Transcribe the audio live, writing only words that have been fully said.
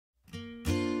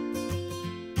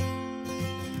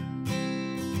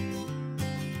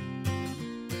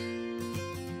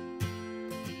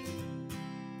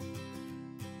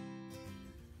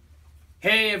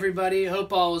Hey everybody,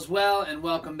 hope all is well and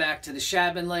welcome back to the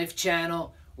ShabinLife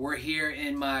channel. We're here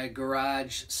in my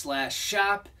garage slash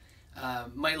shop.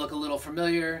 Might look a little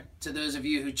familiar to those of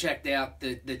you who checked out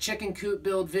the chicken coop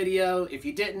build video. If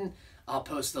you didn't, I'll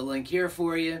post the link here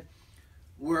for you.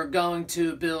 We're going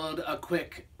to build a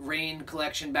quick rain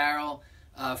collection barrel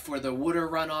for the water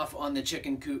runoff on the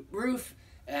chicken coop roof,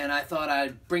 and I thought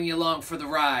I'd bring you along for the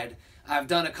ride. I've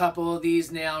done a couple of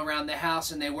these now around the house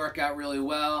and they work out really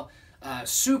well.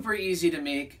 Super easy to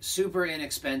make, super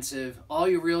inexpensive. All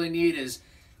you really need is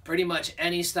pretty much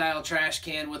any style trash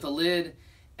can with a lid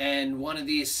and one of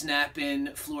these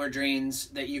snap-in floor drains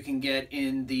that you can get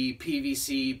in the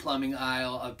PVC plumbing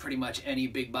aisle of pretty much any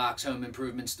big box home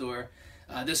improvement store.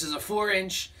 This is a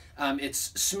 4-inch.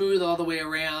 It's smooth all the way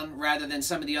around rather than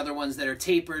some of the other ones that are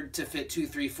tapered to fit 2,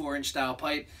 3, 4-inch style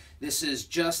pipe. This is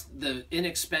just the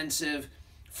inexpensive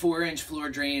 4-inch floor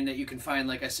drain that you can find,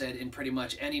 like I said, in pretty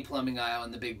much any plumbing aisle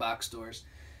in the big box stores.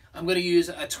 I'm going to use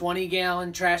a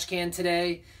 20-gallon trash can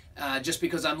today just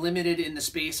because I'm limited in the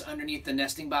space underneath the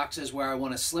nesting boxes where I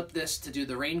want to slip this to do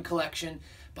the rain collection,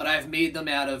 but I've made them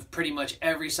out of pretty much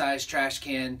every size trash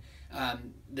can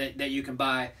that you can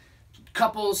buy.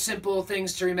 Couple simple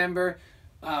things to remember.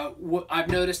 I've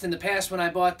noticed in the past when I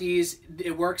bought these,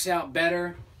 it works out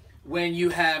better when you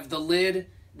have the lid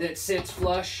that sits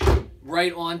flush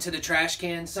right onto the trash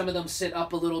can. Some of them sit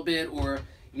up a little bit, or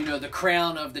you know, the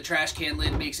crown of the trash can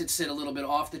lid makes it sit a little bit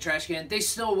off the trash can. They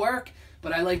still work,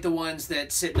 but I like the ones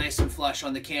that sit nice and flush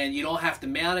on the can. You don't have to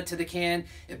mount it to the can.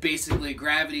 It basically,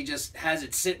 gravity just has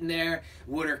it sitting there.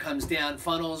 Water comes down,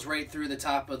 funnels right through the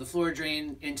top of the floor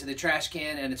drain into the trash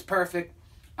can, and it's perfect.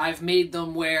 I've made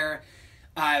them where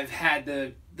I've had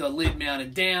the lid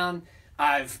mounted down.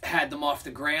 I've had them off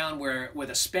the ground with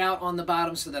a spout on the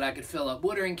bottom so that I could fill up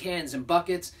watering cans and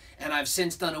buckets, and I've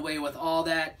since done away with all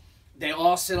that. They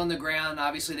all sit on the ground.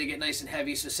 Obviously, they get nice and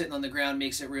heavy, so sitting on the ground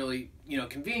makes it really,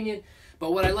 convenient.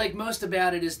 But what I like most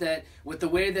about it is that with the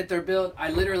way that they're built, I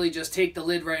literally just take the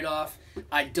lid right off.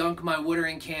 I dunk my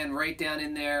watering can right down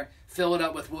in there, fill it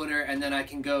up with water, and then I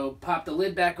can go pop the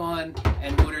lid back on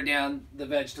and water down the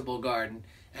vegetable garden.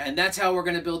 And that's how we're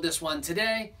going to build this one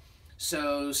today.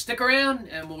 So stick around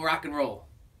and we'll rock and roll.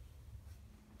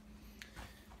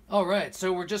 Alright,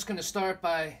 so we're just going to start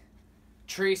by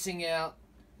tracing out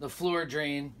the floor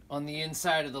drain on the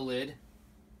inside of the lid.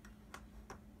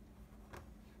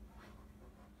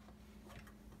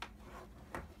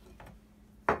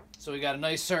 So we got a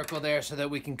nice circle there so that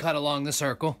we can cut along the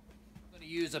circle. I'm going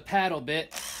to use a paddle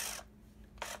bit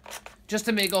just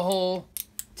to make a hole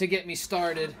to get me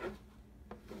started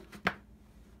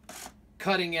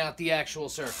cutting out the actual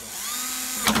circle.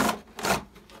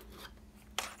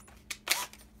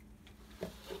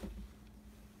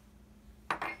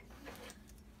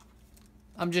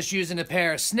 I'm just using a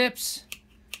pair of snips,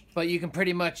 but you can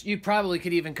you probably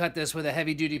could even cut this with a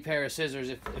heavy-duty pair of scissors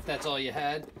if that's all you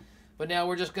had. But now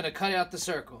we're just going to cut out the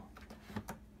circle.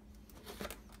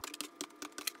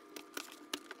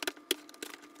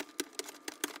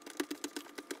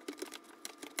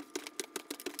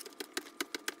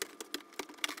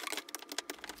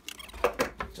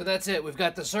 So that's it. We've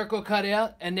got the circle cut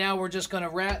out, and now we're just going to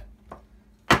wrap.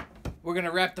 We're going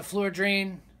to wrap the floor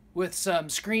drain with some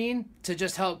screen to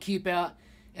just help keep out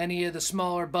any of the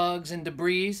smaller bugs and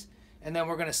debris, and then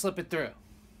we're going to slip it through.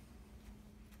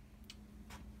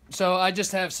 So I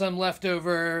just have some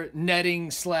leftover netting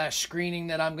slash screening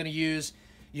that I'm going to use.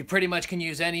 You pretty much can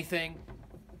use anything.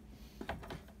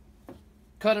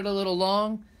 Cut it a little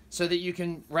long so that you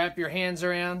can wrap your hands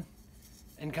around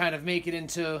and kind of make it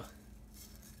into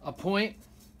a point.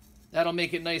 That'll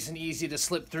make it nice and easy to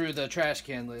slip through the trash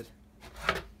can lid.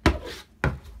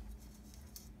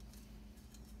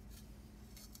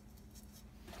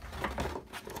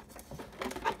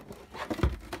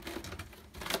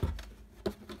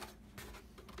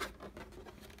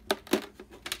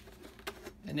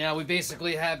 And now we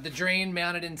basically have the drain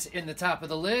mounted in the top of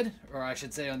the lid, or I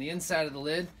should say on the inside of the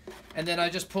lid. And then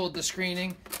I just pulled the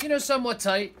screening, somewhat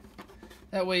tight.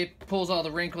 That way it pulls all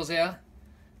the wrinkles out.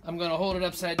 I'm going to hold it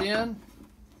upside down,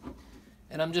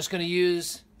 and I'm just going to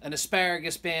use an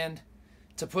asparagus band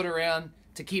to put around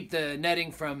to keep the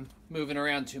netting from moving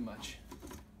around too much.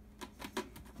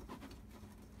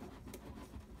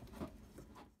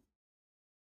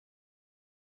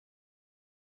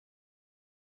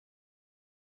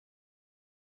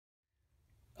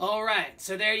 Alright,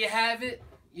 so there you have it.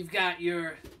 You've got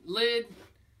your lid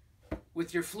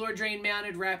with your floor drain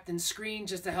mounted, wrapped in screen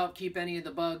just to help keep any of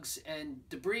the bugs and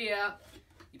debris out.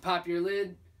 You pop your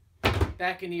lid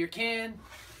back into your can,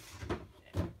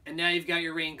 and now you've got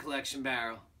your rain collection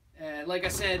barrel. And like I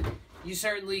said, You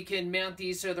certainly can mount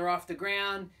these so they're off the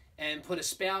ground and put a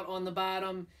spout on the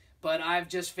bottom, but I've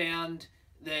just found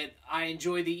that I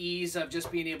enjoy the ease of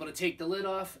just being able to take the lid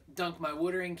off, dunk my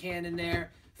watering can in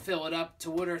there, fill it up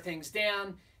to water things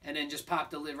down, and then just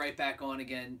pop the lid right back on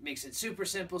again. Makes it super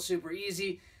simple, super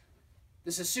easy.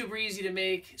 This is super easy to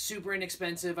make, super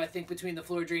inexpensive. I think between the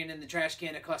floor drain and the trash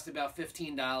can, it cost about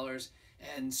 $15,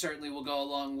 and certainly will go a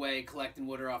long way collecting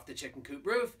water off the chicken coop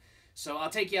roof. So I'll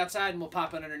take you outside and we'll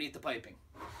pop it underneath the piping.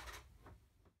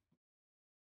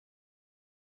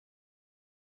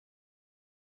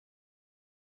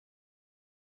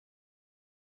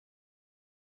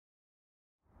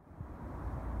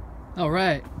 All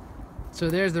right, so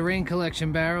there's the rain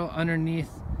collection barrel underneath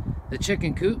the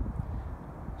chicken coop.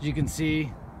 As you can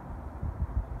see,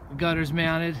 the gutter's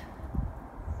mounted,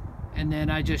 and then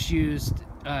I just used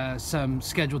some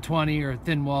Schedule 20 or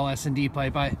thin wall S&D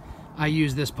pipe. I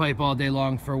use this pipe all day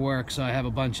long for work, so I have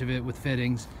a bunch of it with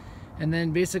fittings. And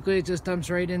then basically it just dumps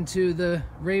right into the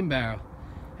rain barrel.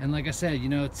 And like I said, you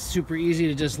know, it's super easy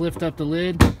to just lift up the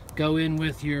lid, go in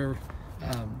with your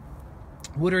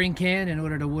watering can in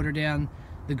order to water down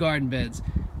the garden beds.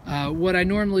 What I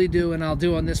normally do, and I'll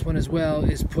do on this one as well,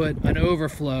 is put an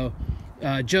overflow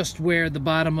just where the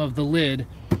bottom of the lid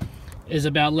is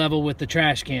about level with the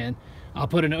trash can. I'll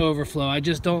put an overflow. I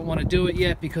just don't want to do it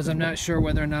yet because I'm not sure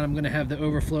whether or not I'm going to have the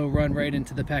overflow run right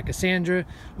into the Pachysandra,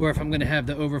 or if I'm going to have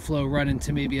the overflow run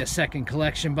into maybe a second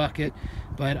collection bucket.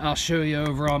 But I'll show you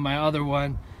over on my other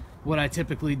one what I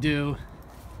typically do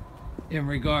in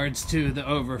regards to the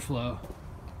overflow.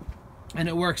 And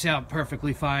it works out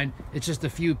perfectly fine. It's just a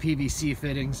few PVC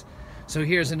fittings. So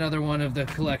here's another one of the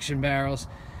collection barrels.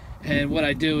 And what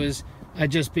I do is I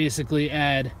just basically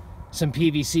add some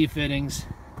PVC fittings,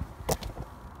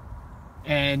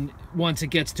 and once it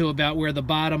gets to about where the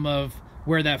bottom of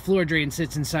where that floor drain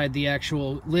sits inside the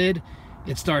actual lid,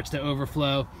 it starts to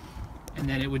overflow, and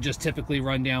then it would just typically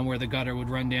run down where the gutter would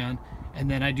run down.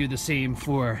 And then I do the same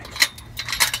for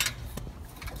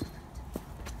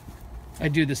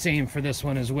this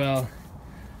one as well.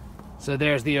 So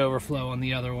there's the overflow on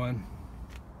the other one.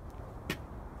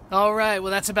 All right,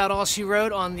 well, that's about all she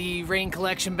wrote on the rain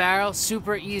collection barrel.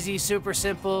 Super easy, super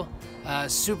simple,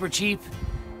 super cheap.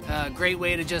 Great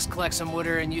way to just collect some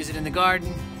water and use it in the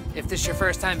garden. If this is your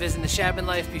first time visiting the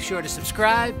ShabinLife, be sure to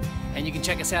subscribe, and you can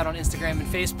check us out on Instagram and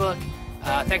Facebook.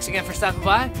 Thanks again for stopping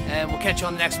by, and we'll catch you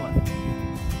on the next one.